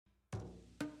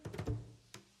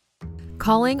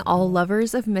Calling all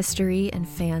lovers of mystery and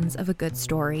fans of a good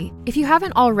story. If you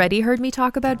haven't already heard me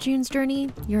talk about June's Journey,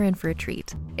 you're in for a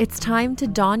treat. It's time to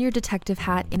don your detective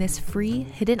hat in this free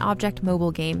hidden object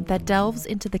mobile game that delves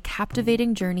into the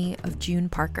captivating journey of June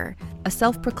Parker, a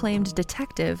self-proclaimed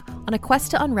detective on a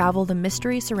quest to unravel the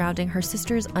mystery surrounding her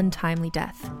sister's untimely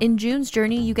death. In June's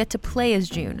Journey, you get to play as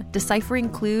June, deciphering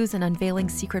clues and unveiling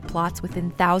secret plots within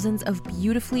thousands of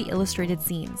beautifully illustrated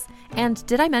scenes. And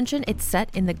did I mention it's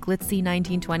set in the glitzy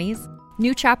 1920s?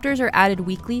 New chapters are added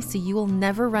weekly, so you will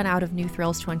never run out of new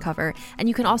thrills to uncover, and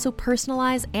you can also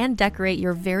personalize and decorate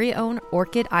your very own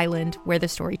Orchid Island where the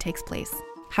story takes place.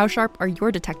 How sharp are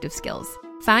your detective skills?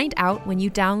 Find out when you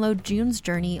download June's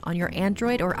Journey on your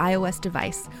Android or iOS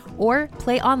device, or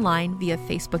play online via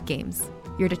Facebook Games.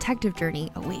 Your detective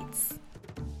journey awaits.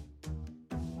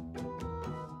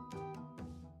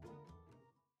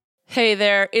 Hey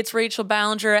there, it's Rachel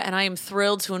Ballinger, and I am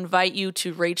thrilled to invite you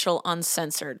to Rachel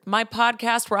Uncensored, my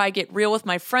podcast where I get real with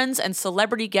my friends and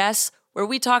celebrity guests, where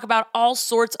we talk about all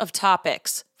sorts of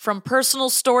topics. From personal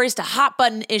stories to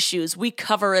hot-button issues, we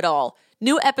cover it all.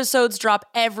 New episodes drop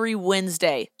every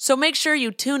Wednesday, so make sure you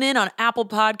tune in on Apple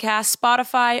Podcasts,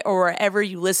 Spotify, or wherever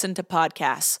you listen to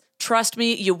podcasts. Trust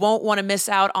me, you won't want to miss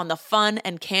out on the fun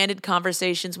and candid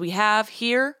conversations we have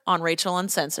here on Rachel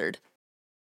Uncensored.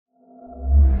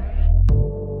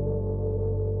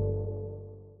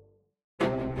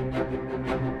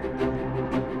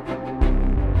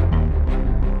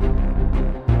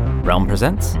 Realm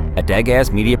presents a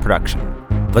Dagaz Media production,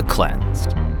 The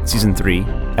Cleansed, Season 3,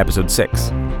 Episode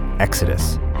 6,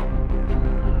 Exodus.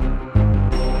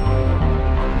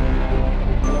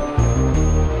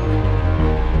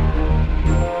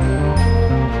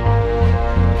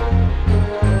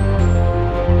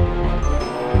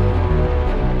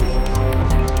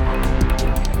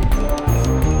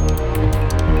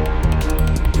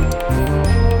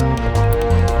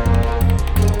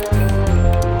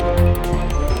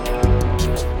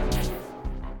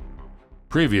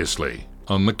 Previously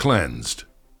on The Cleansed.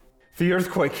 The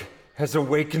earthquake has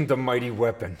awakened the mighty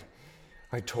weapon.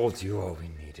 I told you all we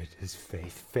needed is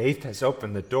faith. Faith has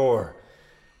opened the door.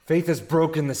 Faith has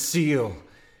broken the seal.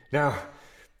 Now,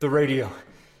 the radio.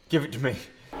 Give it to me.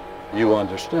 You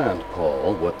understand,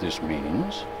 Paul, what this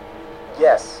means?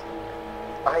 Yes.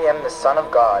 I am the Son of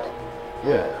God.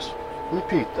 Yes.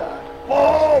 Repeat that.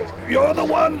 Paul, you're the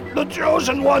one, the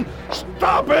chosen one.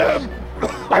 Stop him!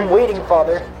 I'm waiting,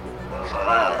 Father.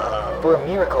 For a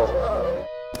miracle.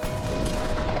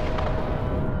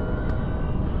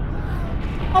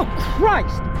 Oh,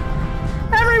 Christ!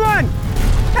 Everyone!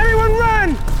 Everyone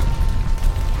run!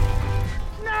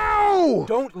 No!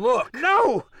 Don't look.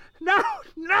 No! No!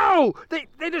 No!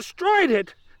 They destroyed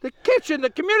it! The kitchen, the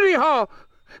community hall!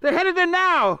 They're headed there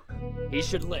now! He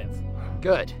should live.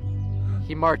 Good.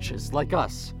 He marches like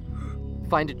us.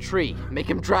 Find a tree, make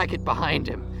him drag it behind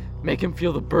him. Make him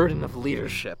feel the burden of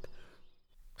leadership.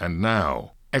 And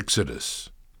now, Exodus,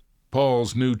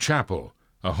 Paul's new chapel,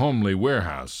 a homely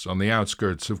warehouse on the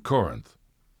outskirts of Corinth.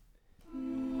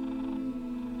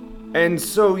 And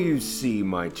so you see,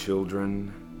 my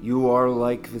children, you are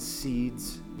like the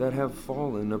seeds that have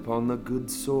fallen upon the good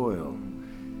soil.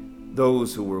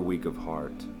 Those who were weak of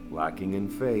heart, lacking in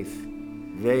faith,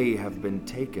 they have been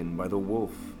taken by the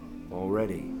wolf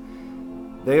already.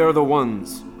 They are the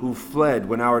ones who fled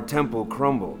when our temple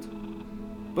crumbled.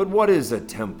 But what is a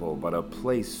temple but a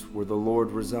place where the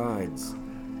Lord resides?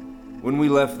 When we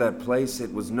left that place,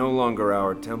 it was no longer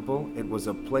our temple, it was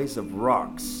a place of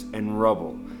rocks and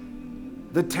rubble.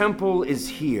 The temple is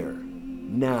here,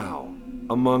 now,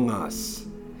 among us,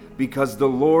 because the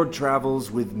Lord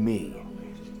travels with me.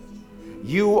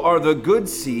 You are the good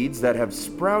seeds that have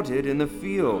sprouted in the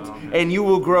field, and you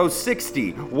will grow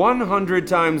 60, 100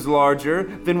 times larger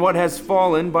than what has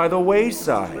fallen by the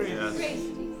wayside.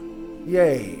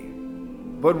 Yea,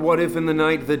 but what if in the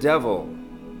night the devil,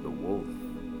 the wolf,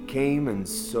 came and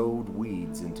sowed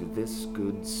weeds into this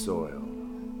good soil?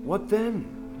 What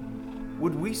then?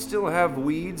 Would we still have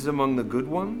weeds among the good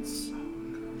ones?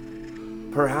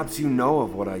 Perhaps you know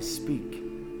of what I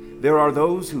speak. There are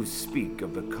those who speak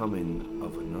of the coming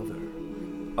of another,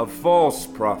 a false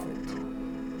prophet.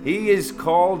 He is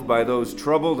called by those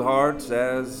troubled hearts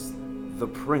as the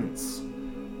Prince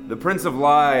of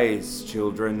Lies,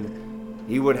 children.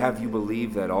 He would have you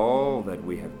believe that all that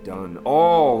we have done,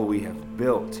 all we have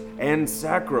built and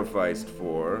sacrificed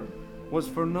for, was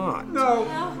for naught.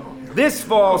 No! This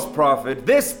false prophet,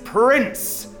 this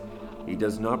prince, he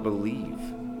does not believe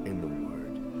in the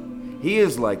word. He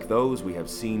is like those we have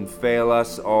seen fail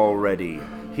us already.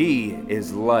 He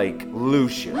is like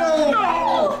Lucius.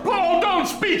 No! Paul, don't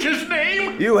speak his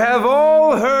name! You have all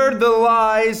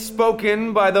lies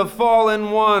spoken by the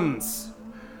fallen ones.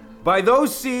 By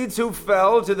those seeds who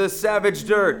fell to the savage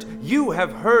dirt. You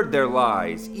have heard their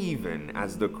lies, even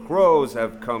as the crows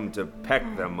have come to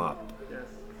peck them up.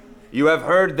 You have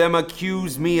heard them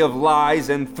accuse me of lies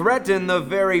and threaten the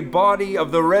very body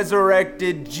of the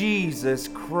resurrected Jesus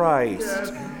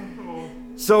Christ.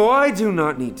 So I do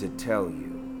not need to tell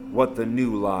you what the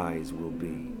new lies will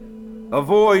be.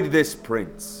 Avoid this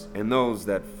prince and those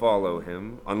that follow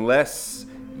him, unless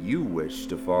you wish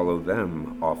to follow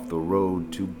them off the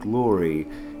road to glory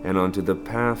and onto the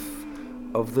path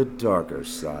of the darker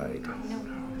side.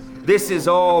 This is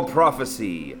all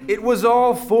prophecy. It was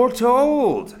all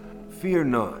foretold. Fear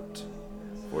not,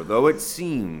 for though it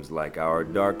seems like our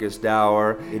darkest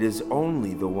hour, it is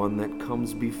only the one that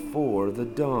comes before the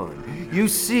dawn. You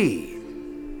see,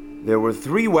 there were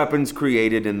 3 weapons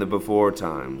created in the before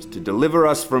times to deliver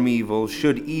us from evil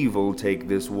should evil take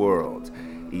this world.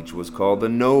 Each was called the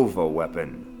Nova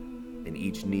weapon, and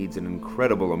each needs an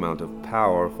incredible amount of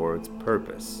power for its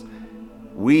purpose.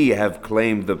 We have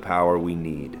claimed the power we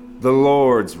need, the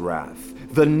Lord's wrath,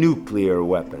 the nuclear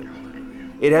weapon.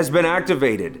 It has been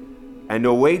activated and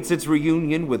awaits its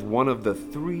reunion with one of the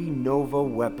 3 Nova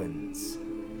weapons.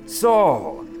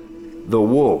 Saul, the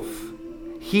wolf,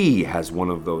 he has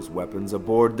one of those weapons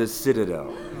aboard the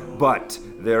Citadel. But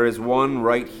there is one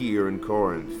right here in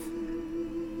Corinth,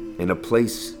 in a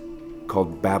place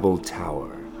called Babel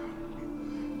Tower.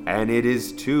 And it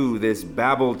is to this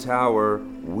Babel Tower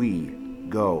we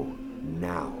go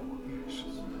now.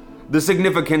 The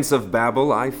significance of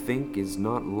Babel, I think, is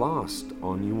not lost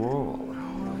on you all.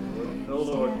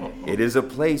 It is a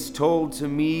place told to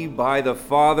me by the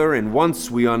Father, and once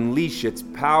we unleash its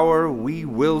power, we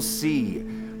will see.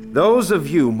 Those of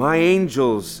you, my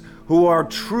angels, who are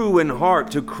true in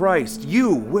heart to Christ,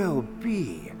 you will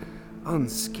be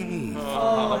unscathed.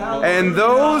 And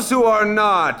those who are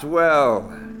not, well,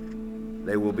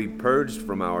 they will be purged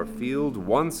from our field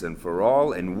once and for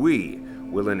all, and we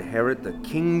will inherit the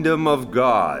kingdom of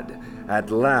God at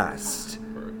last.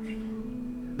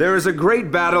 There is a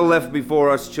great battle left before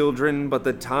us, children, but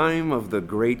the time of the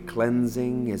great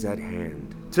cleansing is at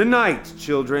hand. Tonight,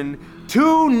 children,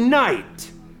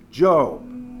 tonight, Job,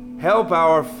 help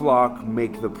our flock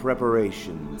make the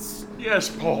preparations. Yes,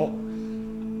 Paul.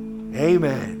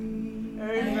 Amen.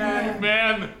 Amen.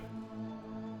 Amen.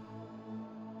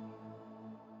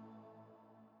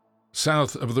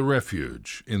 South of the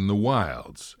refuge, in the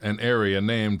wilds, an area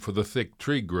named for the thick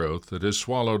tree growth that has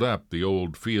swallowed up the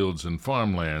old fields and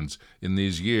farmlands in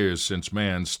these years since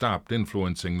man stopped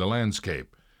influencing the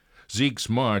landscape, Zeke's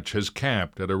march has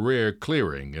camped at a rare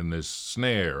clearing in this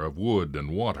snare of wood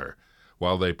and water,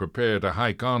 while they prepare to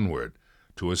hike onward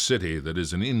to a city that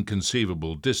is an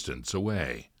inconceivable distance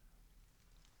away.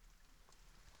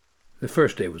 The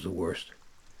first day was the worst.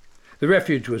 The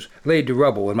refuge was laid to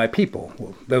rubble, and my people,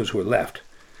 well, those who were left,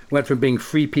 went from being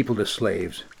free people to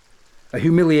slaves. A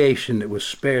humiliation that was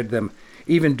spared them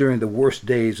even during the worst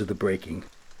days of the breaking.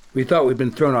 We thought we'd been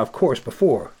thrown off course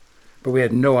before, but we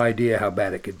had no idea how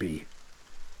bad it could be.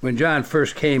 When John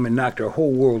first came and knocked our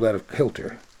whole world out of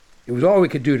kilter, it was all we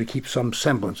could do to keep some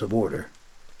semblance of order.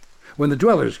 When the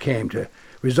dwellers came to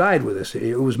reside with us,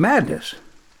 it was madness.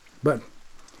 But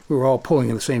we were all pulling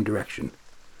in the same direction.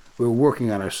 We were working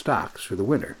on our stocks for the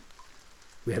winter.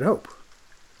 We had hope.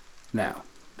 Now,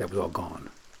 that was all gone.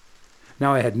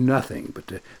 Now I had nothing but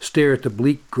to stare at the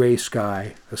bleak gray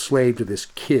sky, a slave to this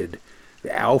kid,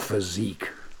 the Alpha Zeke.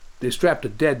 They strapped a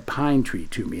dead pine tree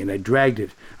to me, and I dragged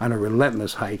it on a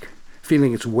relentless hike,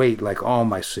 feeling its weight like all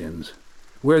my sins.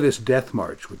 Where this death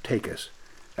march would take us,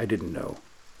 I didn't know.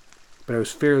 But I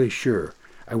was fairly sure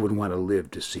I wouldn't want to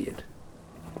live to see it.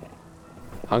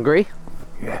 Hungry?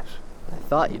 Yes. I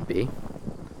thought you'd be.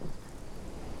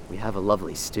 We have a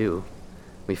lovely stew.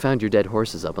 We found your dead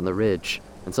horses up on the ridge,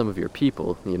 and some of your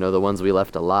people, you know, the ones we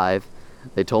left alive,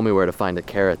 they told me where to find the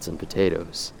carrots and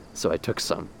potatoes, so I took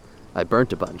some. I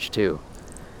burnt a bunch, too.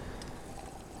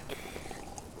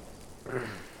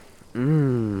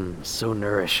 So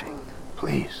nourishing.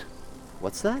 Please.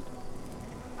 What's that?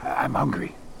 I'm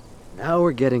hungry. Now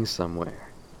we're getting somewhere.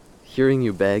 Hearing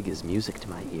you beg is music to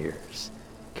my ears.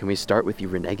 Can we start with you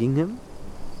reneging him?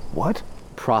 What?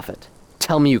 Prophet,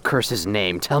 tell me you curse his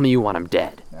name. Tell me you want him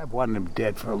dead. I've wanted him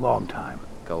dead for a long time.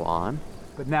 Go on.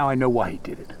 But now I know why he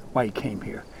did it, why he came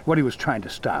here, what he was trying to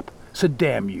stop. So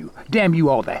damn you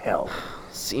all to hell.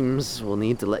 Seems we'll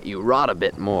need to let you rot a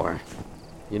bit more.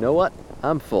 You know what?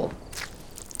 I'm full.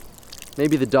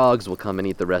 Maybe the dogs will come and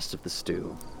eat the rest of the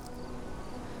stew.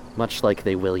 Much like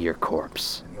they will your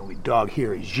corpse. The only dog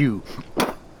here is you.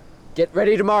 Get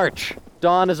ready to march.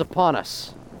 Dawn is upon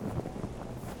us.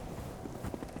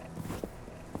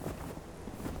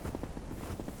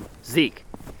 Zeke.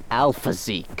 Alpha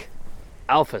Zeke.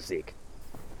 Alpha Zeke.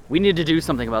 We need to do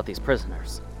something about these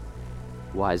prisoners.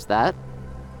 Why's that?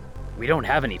 We don't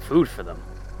have any food for them.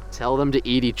 Tell them to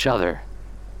eat each other.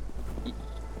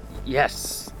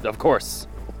 Yes, of course.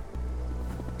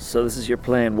 So this is your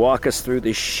plan, walk us through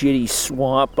this shitty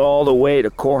swamp all the way to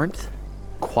Corinth?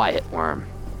 Quiet, Worm.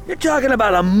 You're talking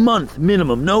about a month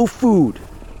minimum, no food.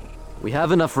 We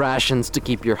have enough rations to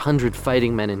keep your 100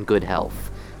 fighting men in good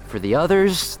health. For the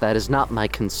others, that is not my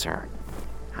concern.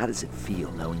 How does it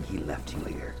feel knowing he left you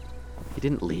here? He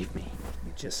didn't leave me.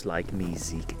 You're just like me,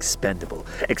 Zeke, expendable,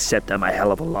 except I'm a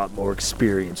hell of a lot more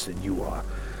experienced than you are.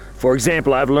 For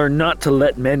example, I've learned not to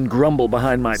let men grumble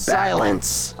behind my back.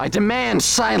 Silence! I demand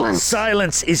silence!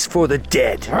 Silence is for the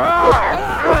dead.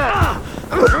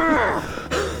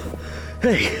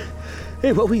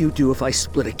 Hey, what will you do if I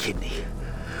split a kidney?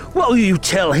 What will you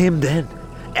tell him then,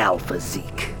 Alpha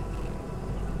Zeke?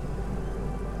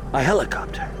 A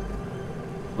helicopter.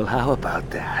 Well, how about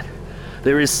that?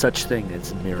 There is such thing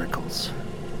as miracles.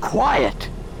 Quiet!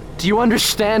 Do you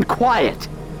understand? Quiet!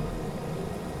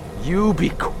 You be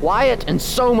quiet, and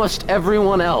so must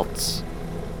everyone else.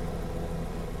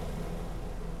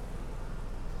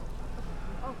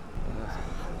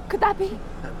 Could that be?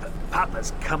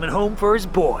 Papa's coming home for his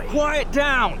boy. Quiet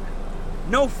down!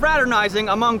 No fraternizing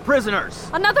among prisoners.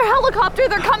 Another helicopter!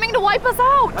 They're coming to wipe us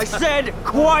out! I said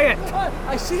quiet!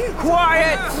 I see it!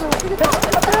 Quiet!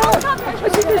 I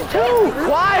see this too!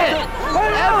 Quiet!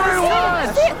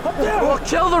 Everyone! We'll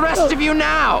kill the rest of you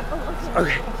now!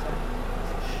 Okay.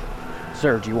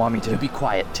 Sir, do you want me to? You be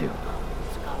quiet, too.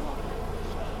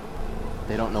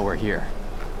 They don't know we're here.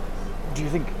 Do you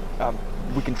think,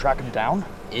 we can track them down?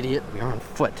 Idiot, we are on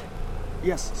foot.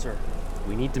 Yes, sir.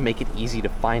 We need to make it easy to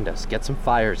find us. Get some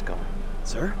fires going.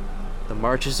 Sir? The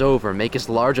march is over. Make as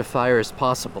large a fire as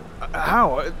possible.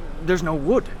 How? There's no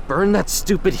wood. Burn that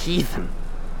stupid heathen.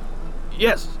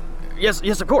 Yes,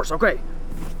 of course, okay.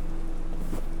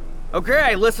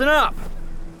 Okay, listen up.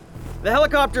 The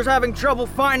helicopter's having trouble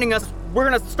finding us. We're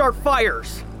gonna start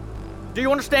fires. Do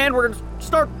you understand? We're gonna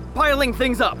start piling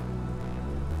things up.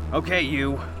 Okay,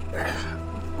 you.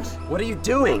 What are you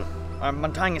doing? I'm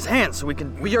untying his hands so we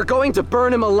can... We are going to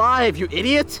burn him alive, you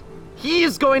idiot! He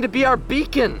is going to be our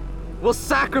beacon! We'll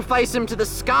sacrifice him to the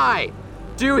sky!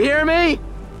 Do you hear me?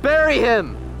 Bury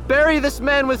him! Bury this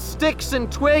man with sticks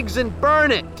and twigs and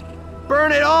burn it!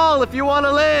 Burn it all if you want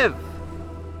to live!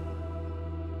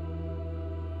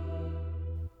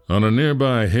 On a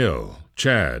nearby hill,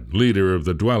 Chad, leader of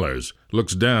the dwellers,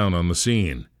 looks down on the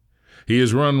scene. He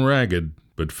is run ragged,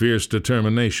 but fierce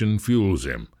determination fuels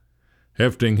him.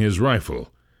 Hefting his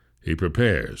rifle, he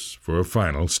prepares for a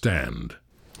final stand.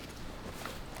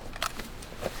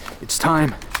 It's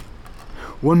time.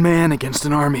 One man against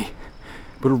an army,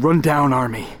 but a run-down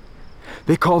army.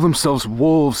 They call themselves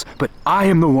wolves, but I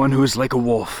am the one who is like a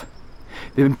wolf.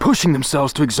 They've been pushing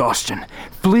themselves to exhaustion,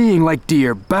 fleeing like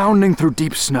deer, bounding through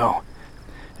deep snow.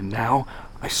 And now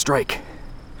I strike.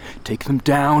 Take them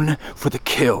down for the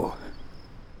kill.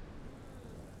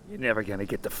 You're never gonna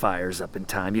get the fires up in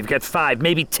time. You've got 5,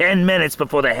 maybe 10 minutes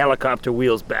before the helicopter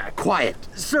wheels back. Quiet!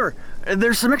 Sir,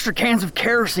 there's some extra cans of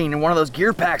kerosene in one of those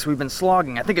gear packs we've been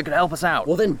slogging. I think it could help us out.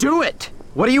 Well then do it!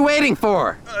 What are you waiting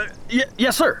for?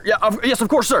 Yes, sir. Yes, of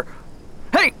course, sir.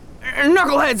 Hey,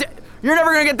 knuckleheads! You're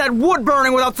never gonna get that wood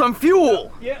burning without some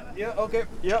fuel! Yeah, okay,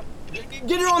 yeah.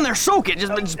 Get it on there, soak it,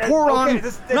 just pour it on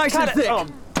nice and thick.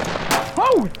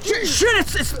 Oh, shit,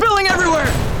 it's spilling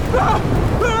everywhere!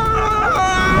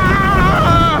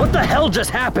 What the hell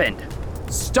just happened?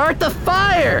 Start the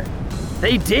fire!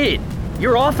 They did.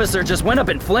 Your officer just went up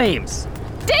in flames.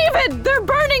 David! They're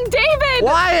burning David!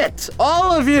 Quiet!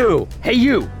 All of you! Hey,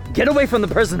 you! Get away from the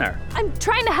prisoner. I'm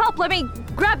trying to help. Let me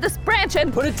grab this branch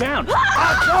and... Put it down.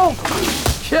 No!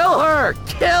 Kill her!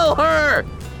 Kill her!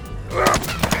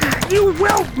 You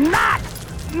will not!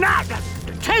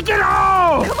 Take it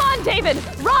all! Come on, David!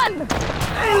 Run!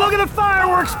 Hey, look at the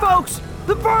fireworks, folks!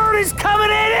 The bird is coming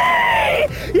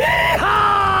in!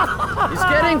 Yeah! He's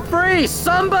getting free!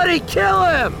 Somebody kill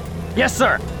him! Yes,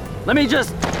 sir. Let me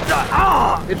just...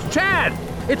 It's Chad!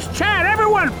 It's Chad!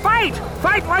 Everyone, fight!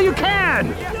 Fight while you can!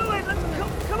 Do it!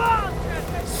 Come on!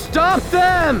 Stop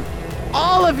them!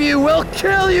 All of you! We'll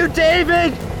kill you,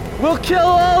 David! We'll kill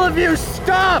all of you!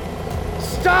 Stop!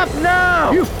 Stop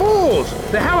now! You fools!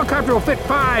 The helicopter will fit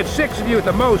 5, 6 of you at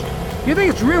the most. You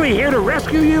think it's really here to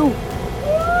rescue you?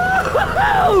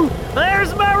 Woo-hoo!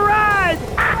 There's my ride!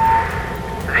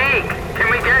 Zeke! Can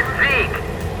we get Zeke?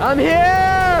 I'm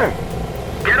here!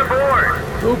 Get aboard!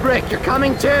 Kubrick, you're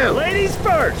coming too! Ladies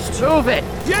first! Move it!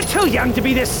 You're too young to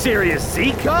be this serious,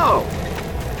 Zeke! Go!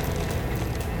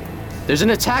 There's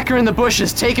an attacker in the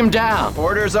bushes. Take him down.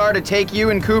 Orders are to take you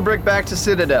and Kubrick back to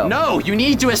Citadel. No, you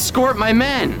need to escort my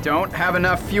men. Don't have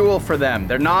enough fuel for them.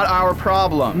 They're not our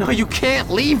problem. No, you can't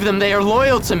leave them. They are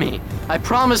loyal to me. I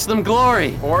promised them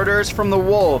glory. Orders from the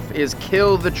Wolf is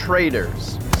kill the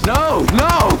traitors. No!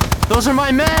 Those are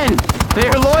my men. They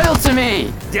are loyal to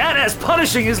me. Dad is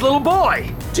punishing his little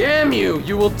boy. Damn you!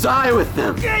 You will die with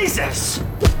them. Jesus!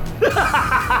 Now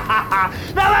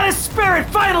that is spirit,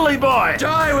 finally, boy!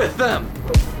 Die with them!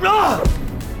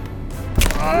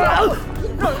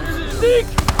 Zeke!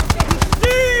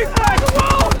 Zeke!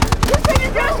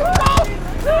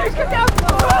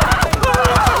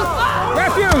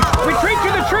 Refuge! Retreat to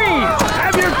the trees!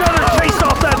 Have your gunner chase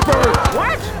off that bird!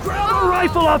 What? Grab a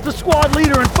rifle off the squad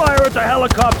leader and fire at the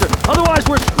helicopter. Otherwise,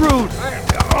 we're screwed.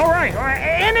 All right.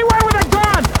 Anyone with a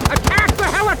gun! Attack the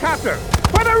helicopter!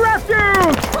 For the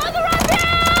refuge! For the refuge!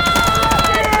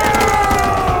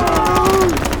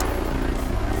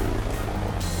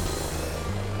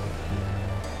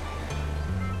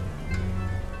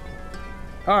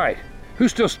 All right.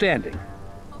 Who's still standing?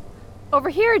 Over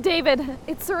here, David.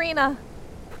 It's Serena.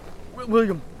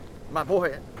 William, my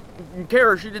boy.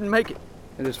 Kara, she didn't make it.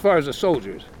 And as far as the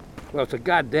soldiers, well, it's a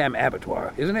goddamn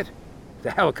abattoir, isn't it? The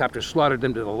helicopter slaughtered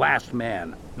them to the last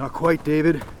man. Not quite,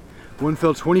 David. One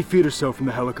fell 20 feet or so from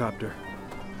the helicopter.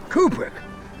 Kubrick!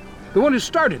 The one who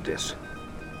started this.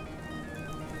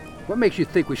 What makes you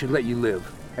think we should let you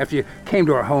live after you came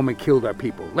to our home and killed our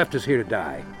people, left us here to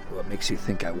die? What makes you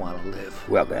think I want to live?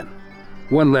 Well then,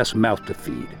 one less mouth to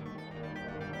feed.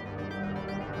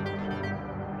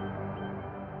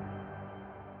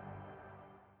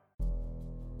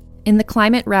 In the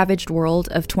climate-ravaged world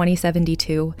of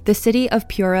 2072, the city of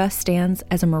Pura stands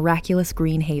as a miraculous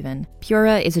green haven.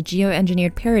 Pura is a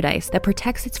geoengineered paradise that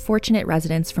protects its fortunate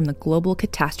residents from the global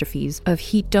catastrophes of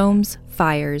heat domes,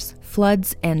 fires,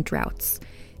 floods, and droughts.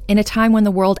 In a time when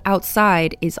the world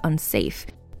outside is unsafe,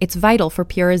 it's vital for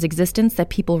Pura's existence that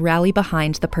people rally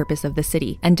behind the purpose of the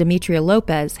city, and Demetria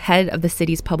Lopez, head of the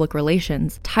city's public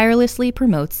relations, tirelessly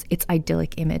promotes its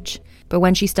idyllic image. But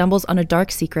when she stumbles on a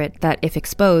dark secret that, if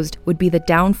exposed, would be the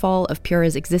downfall of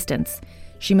Pura's existence,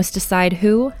 she must decide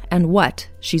who and what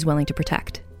she's willing to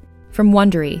protect. From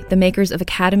Wondery, the makers of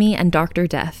Academy and Dr.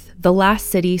 Death, The Last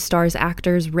City stars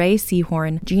actors Ray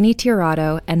Seahorn, Jeannie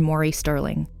Tirado, and Maury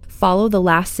Sterling. Follow The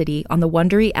Last City on the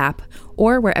Wondery app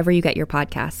or wherever you get your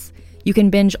podcasts. You can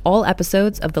binge all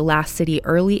episodes of The Last City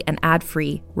early and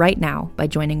ad-free right now by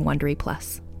joining Wondery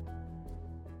Plus.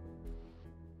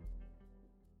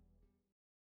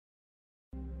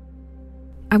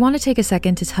 I want to take a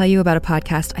second to tell you about a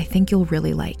podcast I think you'll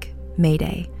really like,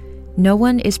 Mayday. No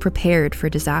one is prepared for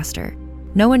disaster.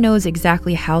 No one knows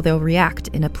exactly how they'll react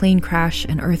in a plane crash,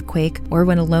 an earthquake, or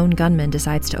when a lone gunman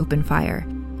decides to open fire.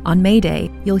 On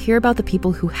Mayday, you'll hear about the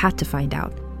people who had to find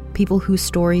out, people whose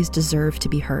stories deserve to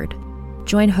be heard.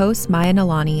 Join hosts Maya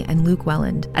Nalani and Luke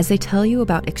Welland as they tell you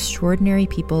about extraordinary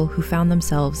people who found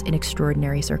themselves in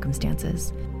extraordinary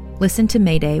circumstances. Listen to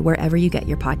Mayday wherever you get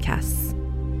your podcasts.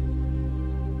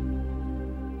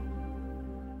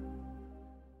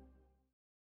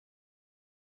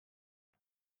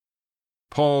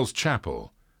 Paul's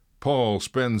Chapel. Paul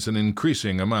spends an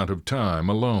increasing amount of time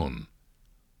alone.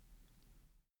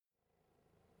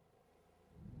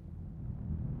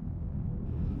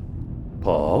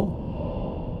 Paul?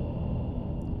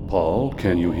 Paul,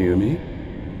 can you hear me?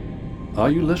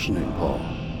 Are you listening, Paul?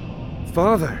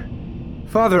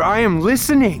 Father, I am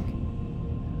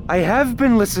listening. I have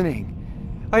been listening.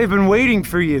 I have been waiting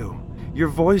for you. Your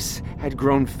voice had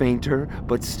grown fainter,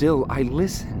 but still I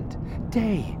listened.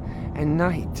 Day and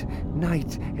night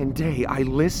and day, I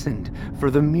listened for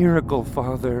the miracle,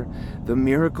 Father. The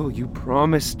miracle you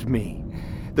promised me.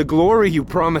 The glory you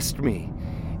promised me.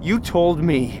 You told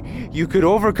me you could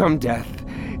overcome death,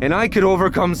 and I could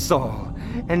overcome Saul.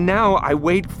 And now I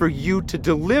wait for you to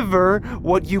deliver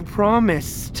what you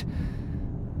promised.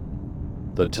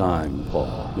 The time,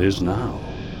 Paul, is now.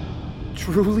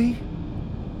 Truly?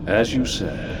 As you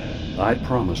said, I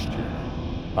promised you.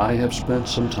 I have spent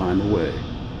some time away.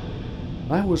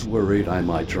 I was worried I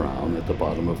might drown at the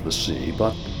bottom of the sea,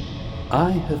 but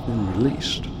I have been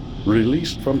released.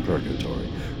 Released from purgatory.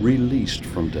 Released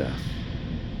from death.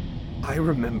 I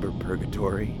remember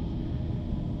purgatory.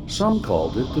 Some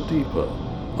called it the depot.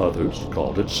 Others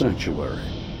called it sanctuary.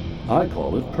 I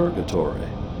call it purgatory.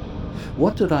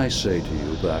 What did I say to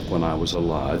you back when I was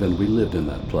alive and we lived in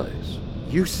that place?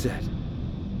 You said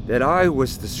that I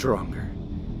was the stronger.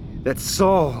 That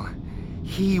Saul,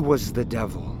 he was the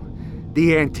devil.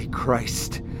 The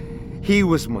Antichrist. He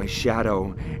was my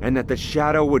shadow, and that the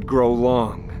shadow would grow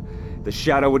long. the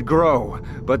shadow would grow,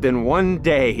 but then one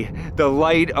day, the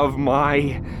light of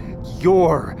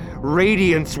your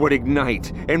radiance would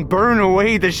ignite and burn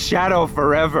away the shadow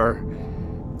forever.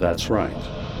 That's right.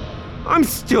 I'm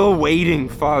still waiting,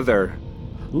 Father.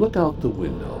 Look out the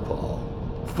window,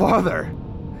 Paul. Father!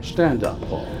 Stand up,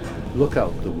 Paul. Look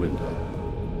out the window.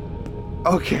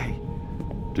 Okay.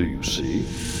 Do you see?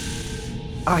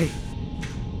 I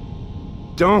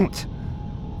don't.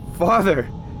 Father,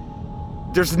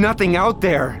 there's nothing out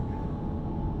there.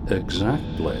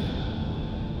 Exactly.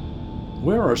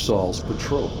 Where are Saul's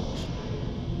patrols?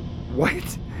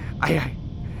 What? I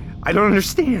don't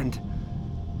understand.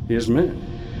 His men.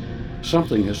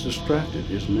 Something has distracted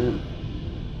his men.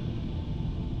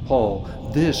 Paul,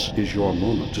 this is your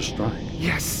moment to strike.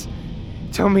 Yes.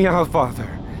 Tell me how, Father.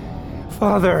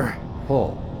 Father.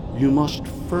 Paul, you must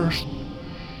first...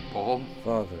 Paul?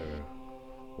 Father,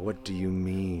 what do you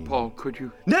mean? Paul, could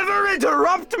you... Never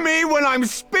interrupt me when I'm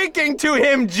speaking to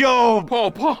him, Job!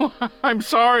 Paul, I'm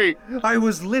sorry. I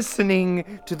was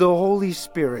listening to the Holy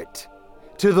Spirit,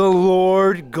 to the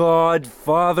Lord God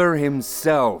Father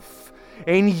himself.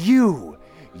 And you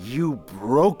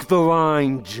broke the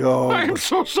line, Job. I am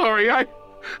so sorry. I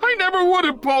never would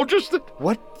have, Paul, just that...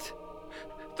 What?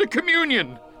 The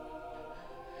communion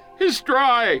is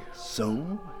dry.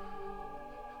 So?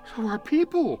 So are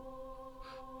people.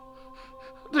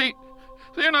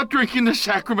 They're not drinking the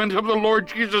sacrament of the Lord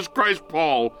Jesus Christ,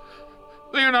 Paul.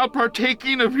 They are not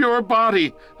partaking of your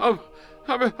body, of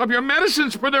your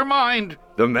medicines for their mind.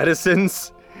 The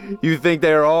medicines? You think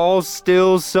they're all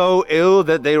still so ill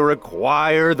that they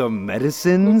require the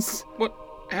medicines? What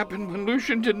happened when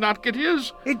Lucian did not get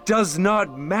his? It does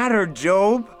not matter,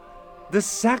 Job. The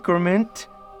sacrament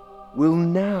will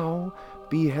now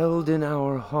be held in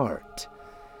our heart.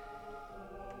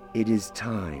 It is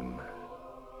time.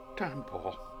 Time,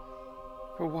 Paul?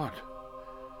 For what?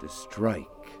 To strike.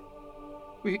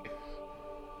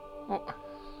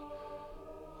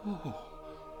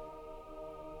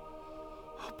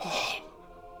 Paul.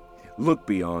 Look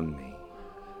beyond me.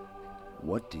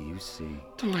 What do you see?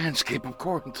 The landscape of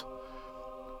Corinth.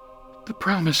 The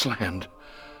promised land.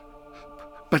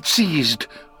 But seized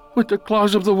with the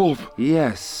claws of the wolf.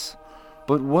 Yes,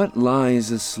 but what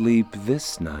lies asleep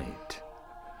this night?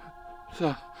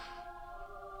 The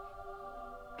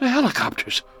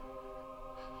helicopters.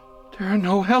 There are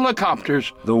no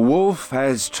helicopters. The wolf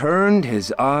has turned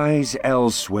his eyes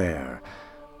elsewhere.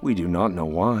 We do not know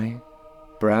why.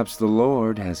 Perhaps the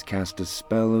Lord has cast a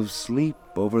spell of sleep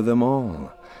over them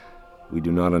all. We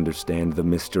do not understand the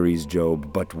mysteries,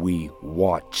 Job, but we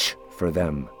watch for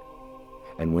them.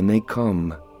 And when they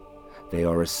come, they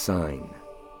are a sign.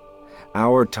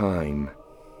 Our time,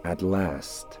 at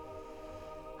last,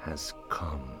 has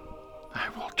come. I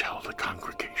will tell the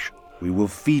congregation. We will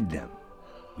feed them.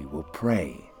 We will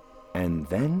pray. And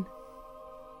then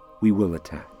we will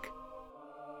attack.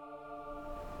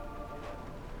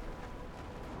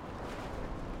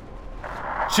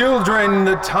 Children,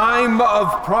 the time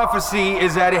of prophecy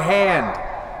is at hand.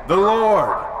 The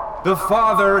Lord, the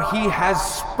Father, he has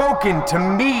spoken to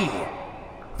me.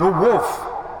 The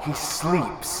wolf, he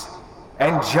sleeps.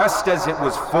 And just as it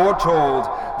was foretold,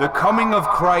 the coming of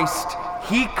Christ,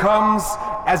 he comes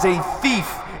as a thief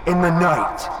in the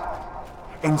night.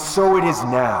 And so it is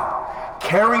now.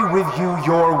 Carry with you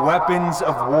your weapons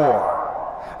of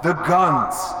war. The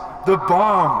guns, the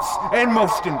bombs, and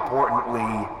most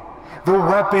importantly, the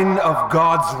weapon of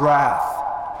God's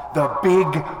wrath, the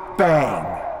Big Bang.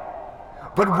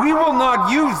 But we will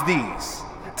not use these.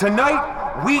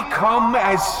 Tonight, we come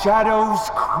as shadows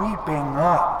creeping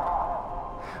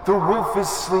up. The wolf is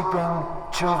sleeping,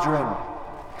 children,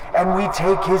 and we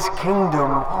take his kingdom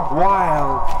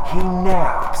while he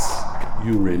naps.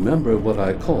 You remember what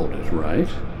I called it, right?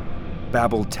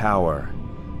 Babel Tower.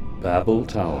 Babel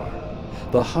Tower,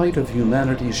 the height of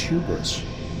humanity's hubris.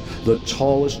 The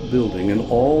tallest building in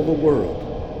all the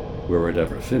world, were it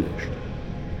ever finished.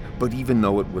 But even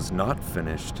though it was not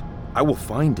finished, I will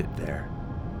find it there.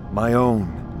 My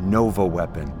own Nova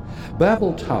weapon.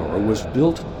 Babel Tower was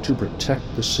built to protect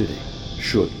the city,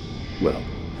 should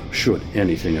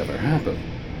anything ever happen.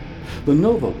 The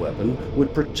Nova weapon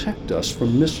would protect us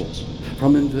from missiles,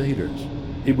 from invaders.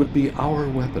 It would be our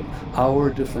weapon, our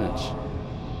defense.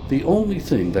 The only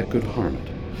thing that could harm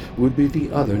it would be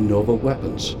the other Nova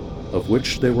weapons, of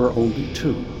which there were only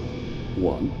two.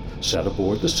 One sat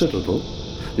aboard the Citadel,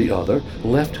 the other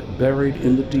left buried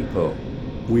in the depot.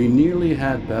 We nearly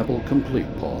had Babel complete,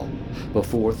 Paul,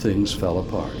 before things fell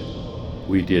apart.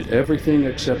 We did everything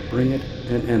except bring it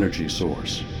an energy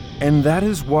source. And that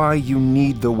is why you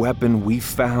need the weapon we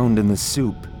found in the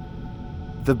soup.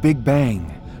 The Big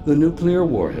Bang. The nuclear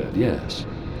warhead, yes.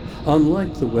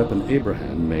 Unlike the weapon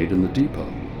Abraham made in the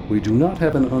depot, we do not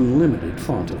have an unlimited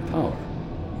font of power.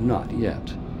 Not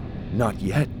yet. Not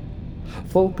yet?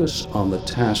 Focus on the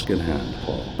task at hand,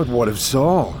 Paul. But what of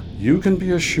Saul? You can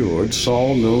be assured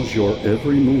Saul knows your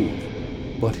every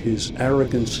move, but his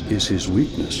arrogance is his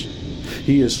weakness.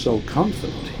 He is so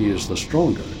confident he is the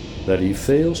stronger that he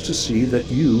fails to see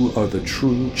that you are the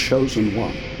true chosen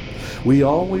one. We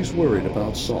always worried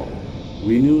about Saul.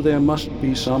 We knew there must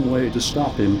be some way to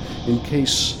stop him in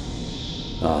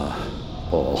case...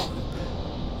 Paul,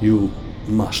 you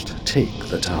must take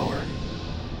the tower.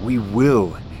 We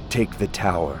will take the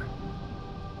tower.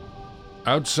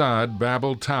 Outside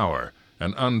Babel Tower,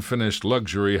 an unfinished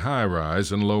luxury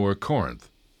high-rise in Lower Corinth.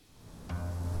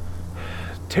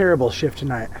 Terrible shift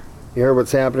tonight. You heard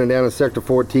what's happening down in Sector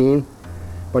 14?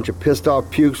 Bunch of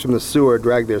pissed-off pukes from the sewer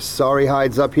dragged their sorry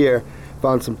hides up here,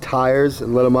 found some tires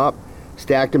and lit them up,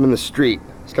 stacked them in the street,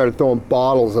 started throwing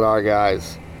bottles at our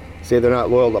guys. Say they're not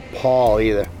loyal to Paul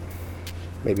either.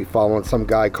 Maybe following some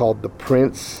guy called the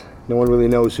Prince. No one really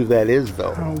knows who that is,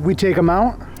 though. We take them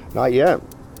out? Not yet.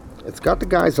 It's got the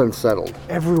guys unsettled.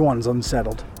 Everyone's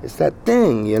unsettled. It's that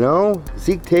thing, you know?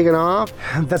 Zeke taking off?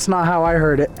 That's not how I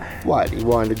heard it. What, he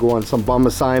wanted to go on some bum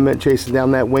assignment chasing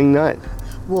down that wingnut?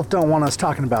 Wolf don't want us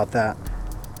talking about that.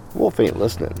 Wolf ain't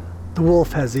listening. The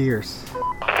wolf has ears.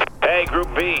 Hey,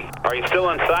 Group B, are you still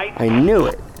in sight? I knew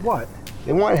it. What?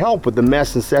 They want help with the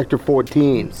mess in Sector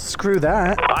 14. Screw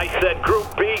that. I said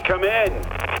Group B, come in.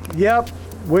 Yep,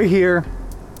 we're here.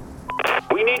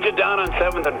 We need you down on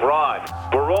 7th and Broad.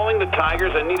 We're rolling the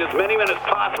Tigers and need as many men as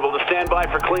possible to stand by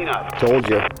for cleanup. Told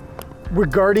you. We're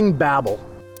guarding Babel.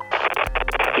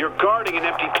 You're guarding an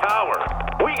empty tower.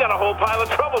 We got a whole pile of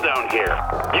trouble down here.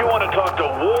 You want to talk to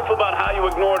Wolf about how you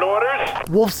ignored orders?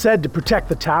 Wolf said to protect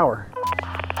the tower.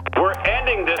 We're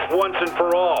ending this once and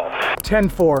for all.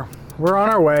 10-4. We're on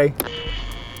our way.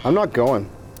 I'm not going.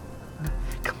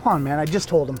 Come on, man. I just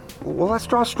told him. Well, let's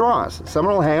draw straws.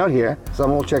 Someone will hang out here.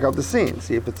 Someone will check out the scene,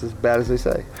 see if it's as bad as they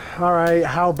say. All right.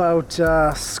 How about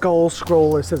skull,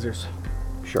 scroll, or scissors?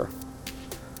 Sure.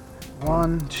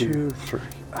 1, 2, 3.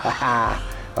 Haha.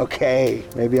 Okay.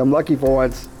 Maybe I'm lucky for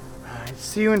once. All right.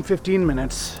 See you in 15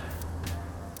 minutes.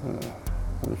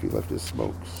 What if he left his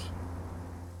smokes?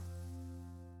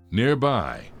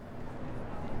 Nearby.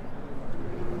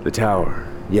 The tower.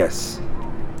 Yes.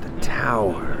 The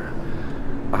tower.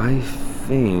 I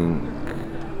think...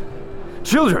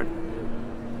 Children!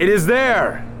 It is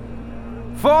there!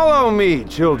 Follow me,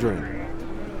 children!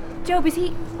 Job,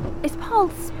 is Paul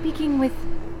speaking with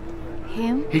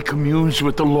him? He communes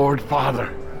with the Lord Father.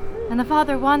 And the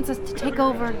Father wants us to take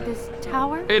over this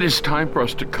tower? It is time for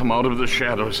us to come out of the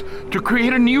shadows, to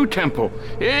create a new temple.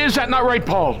 Is that not right,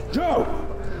 Paul? Job!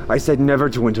 I said never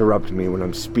to interrupt me when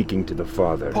I'm speaking to the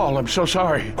Father. Paul, I'm so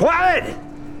sorry. Quiet!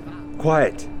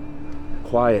 Quiet.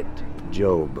 Quiet,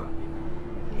 Job.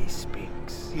 He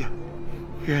speaks. Yeah.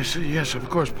 Yes, of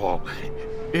course, Paul.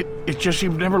 It just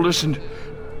you've never listened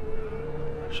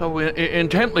so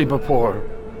intently before.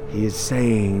 He is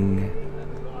saying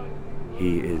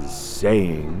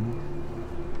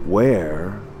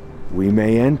where we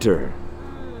may enter.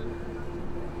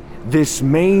 This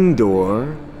main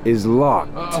door is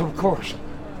locked. Of course.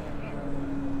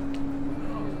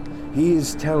 He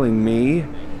is telling me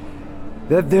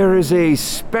that there is a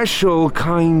special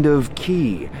kind of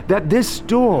key, that this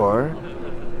door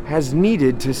has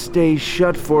needed to stay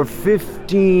shut for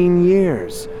 15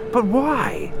 years. But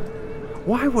why?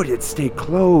 Why would it stay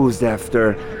closed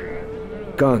after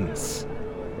guns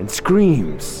and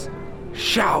screams,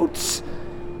 shouts,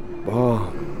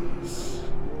 bombs?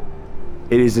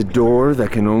 It is a door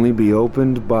that can only be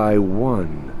opened by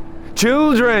one.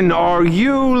 Children, are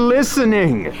you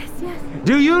listening? Yes.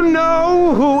 Do you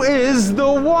know who is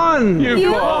the one?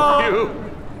 You, Paul,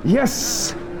 you.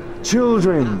 Yes,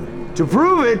 children. To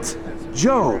prove it,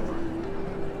 Job.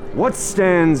 What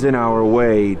stands in our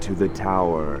way to the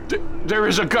tower? There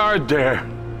is a guard there.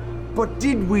 But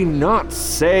did we not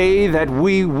say that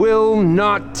we will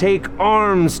not take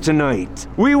arms tonight?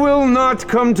 We will not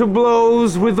come to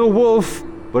blows with the wolf,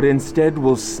 but instead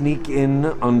will sneak in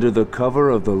under the cover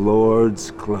of the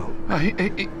Lord's cloak.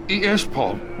 Yes,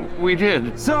 Paul, we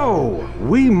did. So,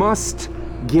 we must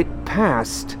get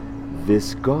past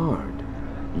this guard.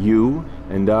 You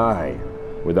and I,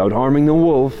 without harming the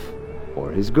wolf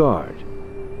or his guard.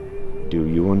 Do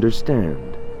you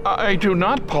understand? I do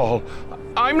not, Paul.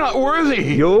 I'm not worthy.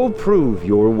 You'll prove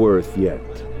your worth yet.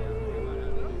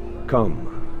 Come.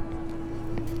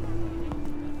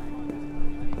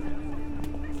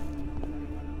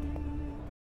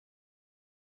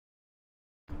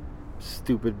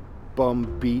 stupid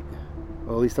bum beat.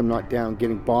 Well, at least I'm not down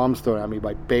getting bombs thrown at me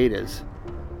by betas.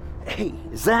 Hey,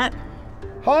 is that...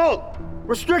 Halt!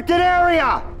 Restricted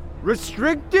area!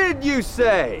 Restricted, you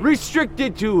say?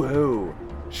 Restricted to who?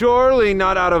 Surely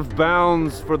not out of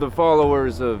bounds for the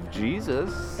followers of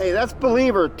Jesus. Hey, that's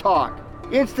believer talk.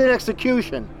 Instant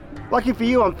execution. Lucky for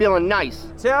you, I'm feeling nice.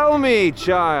 Tell me,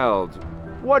 child,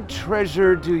 what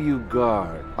treasure do you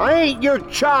guard? I ain't your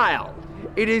child.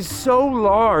 It is so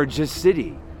large a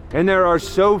city, and there are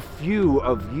so few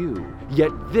of you,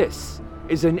 yet this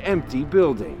is an empty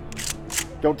building.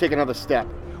 Don't take another step.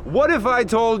 What if I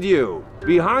told you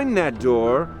behind that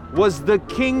door was the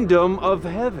kingdom of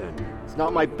heaven? It's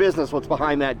not my business what's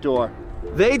behind that door.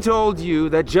 They told you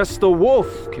that just the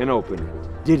wolf can open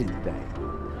it, didn't they?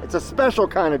 It's a special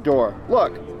kind of door.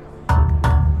 Look.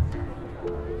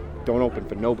 Don't open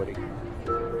for nobody.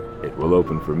 It will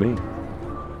open for me.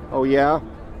 Oh, yeah?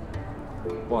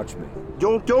 Watch me.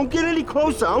 Don't get any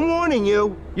closer, I'm warning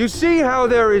you. You see how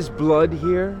there is blood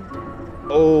here?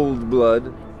 Old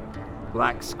blood.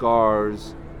 Black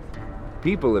scars.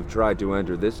 People have tried to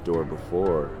enter this door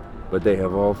before, but they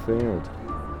have all failed.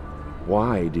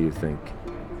 Why, do you think?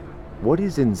 What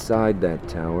is inside that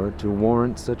tower to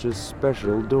warrant such a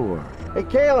special door? Hey,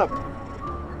 Caleb!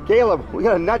 Caleb, we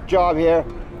got a nut job here.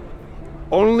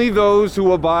 Only those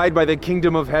who abide by the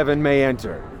kingdom of heaven may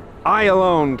enter. I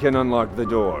alone can unlock the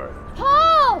door.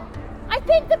 Paul! I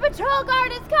think the patrol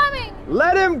guard is coming!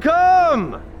 Let him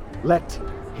come! Let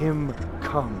him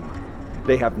come.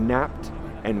 They have napped,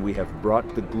 and we have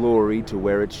brought the glory to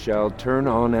where it shall turn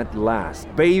on at last,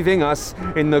 bathing us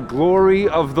in the glory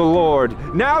of the Lord.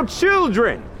 Now,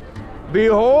 children,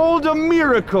 behold a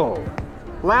miracle.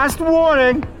 Last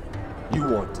warning. You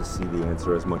want to see the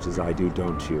answer as much as I do,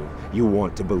 don't you? You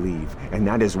want to believe, and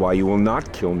that is why you will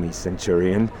not kill me,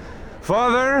 Centurion.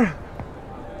 Father,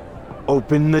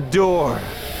 open the door.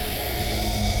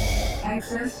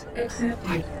 Access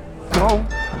accepted. Don't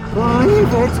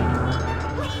believe it.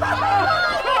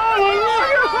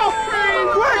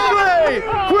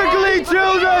 Quickly,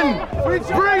 children!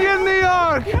 Bring in the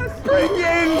ark! Bring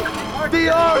in the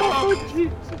ark! Oh,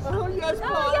 Jesus. Oh, yes,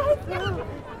 Father.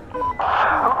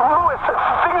 Louis,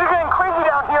 things are getting crazy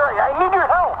down here. I need your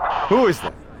help. Who is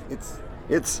that?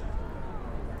 It's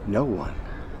no one.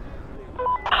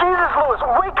 Jesus, Louis,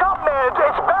 wake up, man.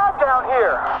 It's bad down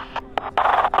here.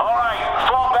 All right,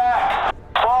 fall back.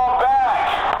 Fall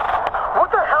back.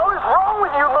 What the hell is wrong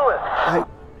with you, Louis?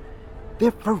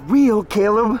 They're for real,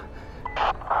 Caleb.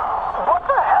 What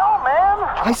the hell, man?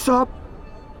 I saw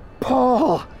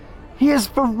Paul. He is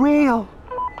for real.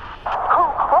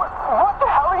 What the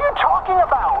hell are you talking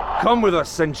about? Come with us,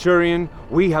 Centurion.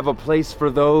 We have a place for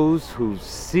those who've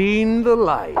seen the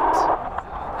light.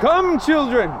 Come,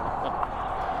 children.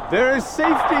 There is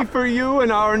safety for you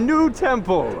in our new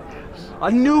temple.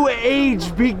 A new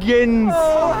age begins.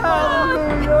 Oh,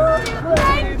 hallelujah.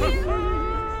 Thank you.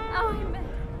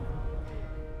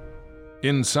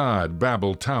 Inside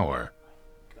Babel Tower.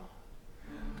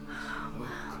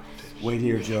 Wait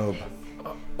here, Job.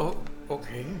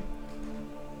 Okay.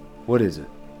 What is it?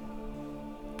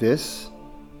 This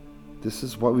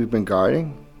is what we've been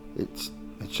guarding? It's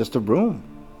just a room.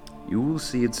 You will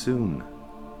see it soon.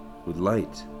 With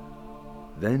light.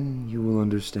 Then you will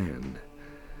understand.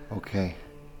 Okay.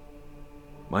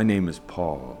 My name is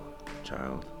Paul,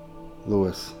 child.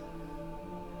 Louis.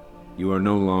 You are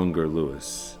no longer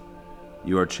Louis.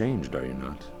 You are changed, are you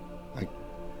not?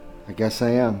 I guess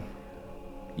I am.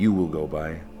 You will go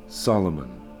by Solomon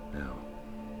now.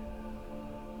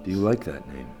 Do you like that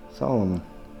name? Solomon.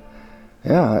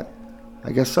 Yeah,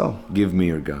 I guess so. Give me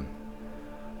your gun.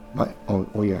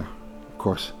 Oh yeah, of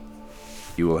course.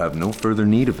 You will have no further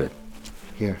need of it.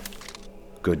 Here.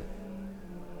 Good.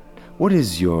 What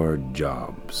is your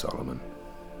job, Solomon?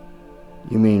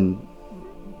 You mean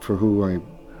for who I...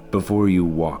 Before you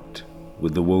walked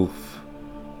with the wolf.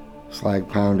 Slag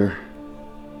pounder.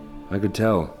 I could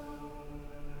tell.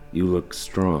 You look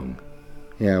strong.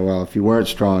 Yeah, well, if you weren't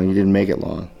strong, you didn't make it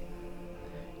long.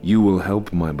 You will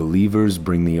help my believers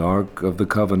bring the Ark of the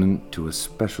Covenant to a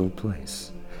special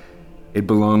place. It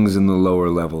belongs in the lower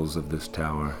levels of this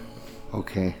tower.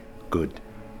 Okay. Good.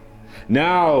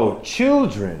 Now,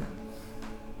 children,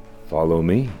 follow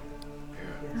me.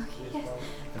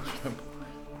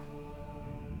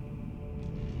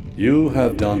 You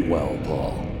have done well,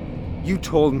 Paul. You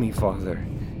told me, Father,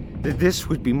 that this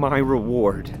would be my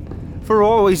reward for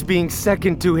always being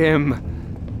second to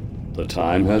him. The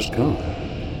time has come.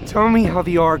 Tell me how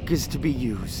the Ark is to be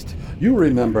used. You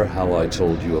remember how I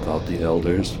told you about the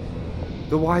elders?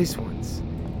 The wise ones.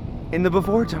 In the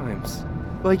before times.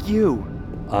 Like you.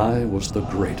 I was the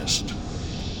greatest.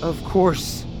 Of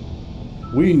course.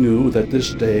 We knew that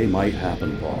this day might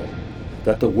happen, Paul,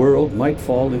 that the world might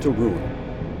fall into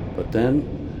ruin, but then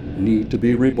need to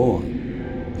be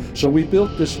reborn. So we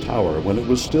built this tower when it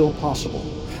was still possible,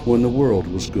 when the world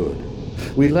was good.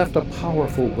 We left a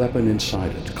powerful weapon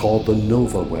inside it called the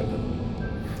Nova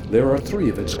weapon. There are 3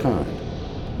 of its kind,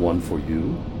 one for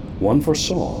you, one for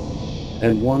Saul,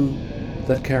 and one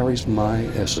that carries my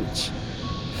essence.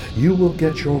 You will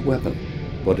get your weapon,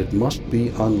 but it must be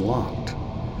unlocked.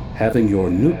 Having your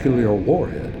nuclear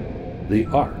warhead, the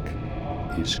Ark,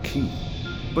 is key.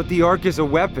 But the Ark is a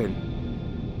weapon.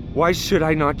 Why should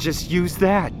I not just use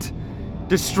that?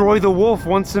 Destroy the wolf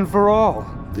once and for all.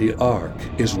 The Ark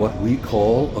is what we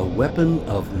call a weapon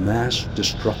of mass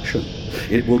destruction.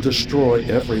 It will destroy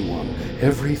everyone,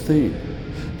 everything.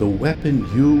 The weapon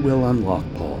you will unlock,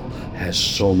 Paul, has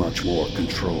so much more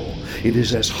control. It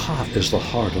is as hot as the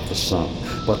heart of the sun,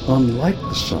 but unlike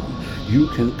the sun, you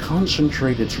can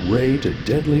concentrate its ray to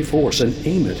deadly force and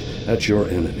aim it at your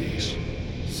enemies.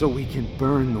 So we can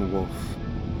burn the wolf.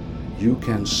 You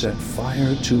can set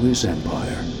fire to his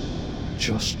empire.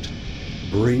 Just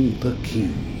bring the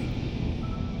key.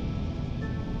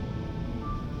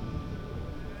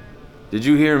 Did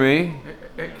you hear me?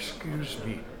 Excuse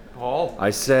me, Paul? I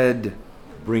said,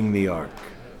 bring the Ark.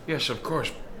 Yes, of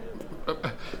course.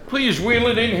 Please wheel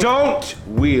it in here. Don't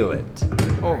wheel it.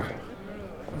 Oh,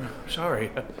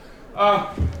 sorry.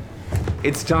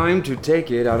 It's time to take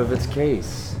it out of its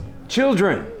case.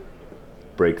 Children,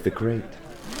 break the crate.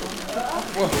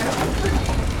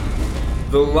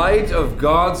 The light of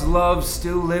God's love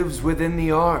still lives within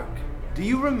the Ark. Do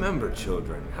you remember,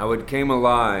 children, how it came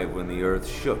alive when the earth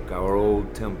shook our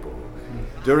old temple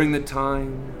during the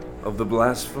time of the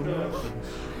blasphemers?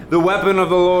 The weapon of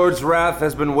the Lord's wrath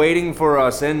has been waiting for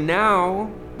us, and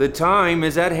now the time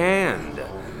is at hand.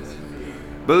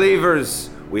 Believers,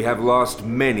 we have lost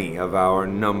many of our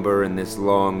number in this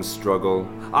long struggle.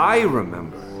 I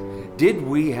remember. Did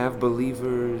we have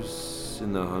believers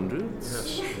in the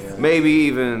hundreds? Yes. Maybe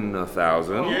even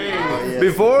 1,000.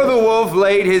 Before the wolf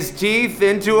laid his teeth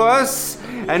into us,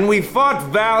 and we fought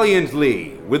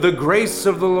valiantly with the grace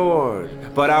of the Lord,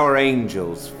 but our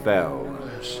angels fell.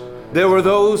 There were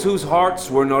those whose hearts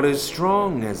were not as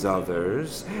strong as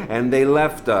others, and they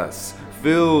left us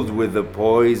filled with the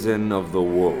poison of the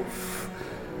wolf.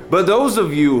 But those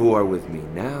of you who are with me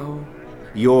now,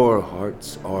 your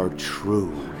hearts are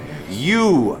true.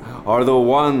 You are the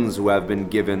ones who have been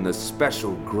given the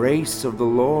special grace of the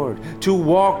Lord to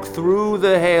walk through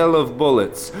the hail of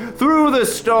bullets, through the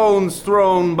stones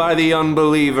thrown by the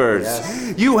unbelievers.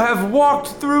 Yes. You have walked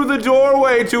through the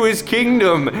doorway to his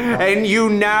kingdom, and you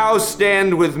now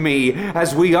stand with me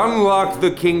as we unlock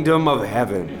the kingdom of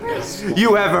heaven. Yes.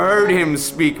 You have heard him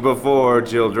speak before,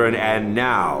 children, and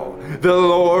now the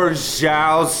Lord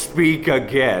shall speak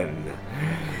again.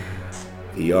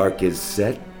 The Ark is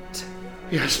set.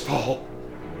 Yes, Paul.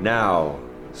 Now,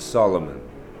 Solomon,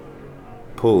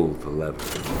 pull the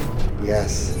lever.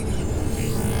 Yes.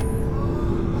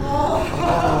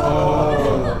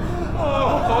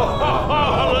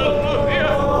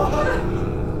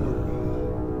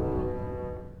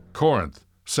 Corinth,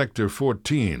 Sector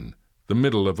 14, the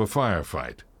middle of a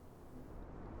firefight.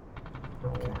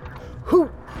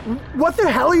 What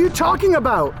the hell are you talking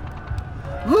about?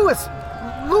 Lewis,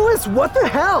 what the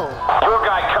hell? Your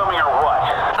guy coming or what?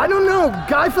 I don't know.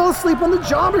 Guy fell asleep on the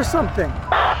job or something.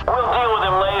 We'll deal with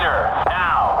him later.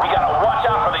 Now, we gotta watch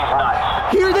out for these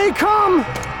nuts. Here they come!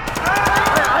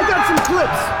 I got some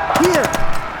clips. Here.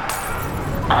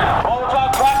 Hold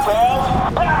on tight,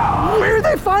 pals. Where'd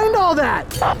they find all that?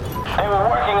 They were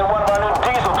working in one of our new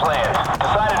diesel plants.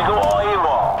 Decided to go all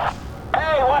AWOL.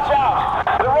 Hey, watch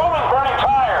out! The Roman's burning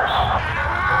tires.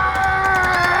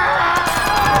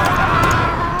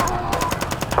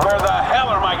 Where the hell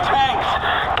are my tanks?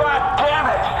 God damn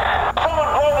it! Someone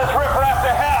blow this riffraff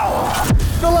to hell!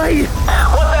 The light!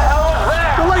 What the hell is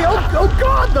that? The light! Oh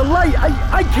God, the light!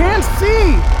 I can't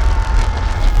see!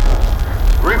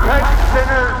 Repent,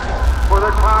 sinners, for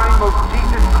the time of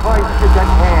Jesus Christ is at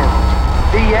hand.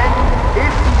 The end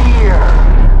is near.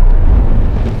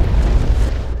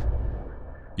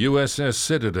 USS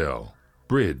Citadel,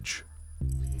 Bridge.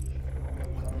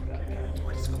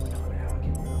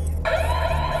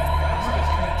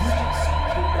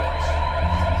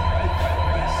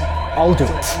 I'll do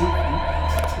it.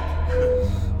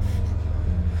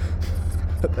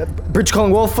 Bridge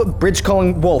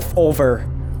calling Wolf, over.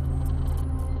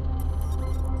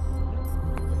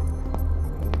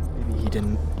 Maybe he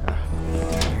didn't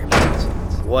hear me.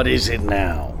 What is it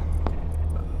now?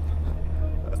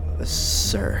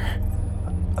 Sir,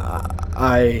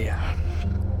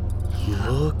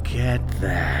 Look at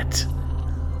that.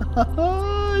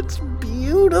 It's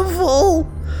beautiful.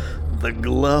 The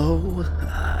glow.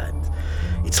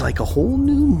 It's like a whole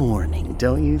new morning,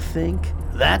 don't you think?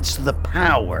 That's the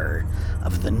power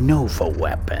of the Nova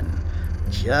weapon.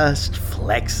 Just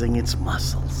flexing its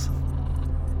muscles.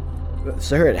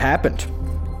 Sir, it happened.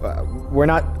 We're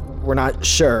not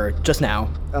sure just now.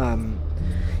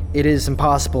 It is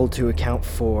impossible to account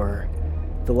for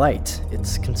the light.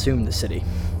 It's consumed the city.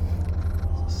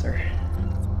 Sir?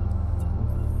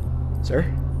 Sir?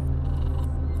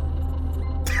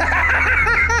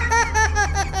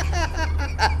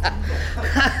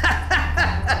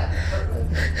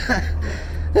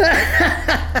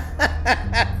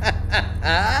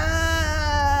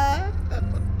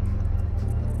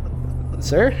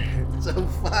 Sir? So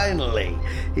finally,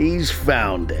 he's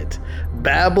found it.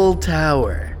 Babel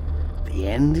Tower. The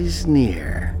end is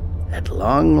near. At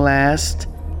long last,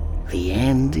 the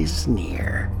end is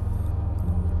near.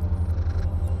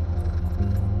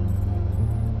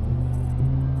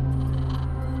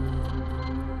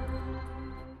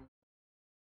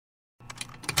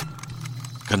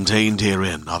 Contained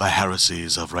herein are the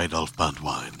heresies of Radolf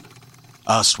Burntwine,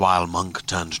 erstwhile monk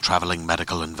turned traveling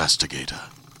medical investigator.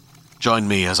 Join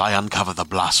me as I uncover the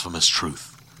blasphemous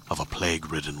truth of a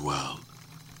plague-ridden world,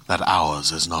 that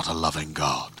ours is not a loving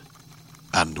God,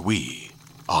 and we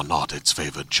are not its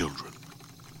favored children.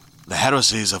 The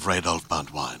heresies of Radolf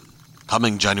Burntwine,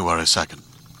 coming January 2nd,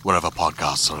 wherever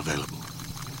podcasts are available.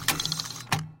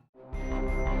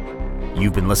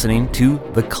 You've been listening to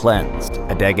The Cleansed,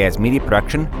 a Dagaz media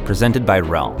production presented by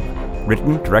Realm.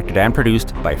 Written, directed, and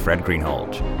produced by Fred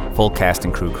Greenhalgh. Full cast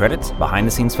and crew credits,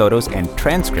 behind-the-scenes photos, and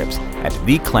transcripts at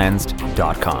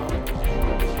thecleansed.com.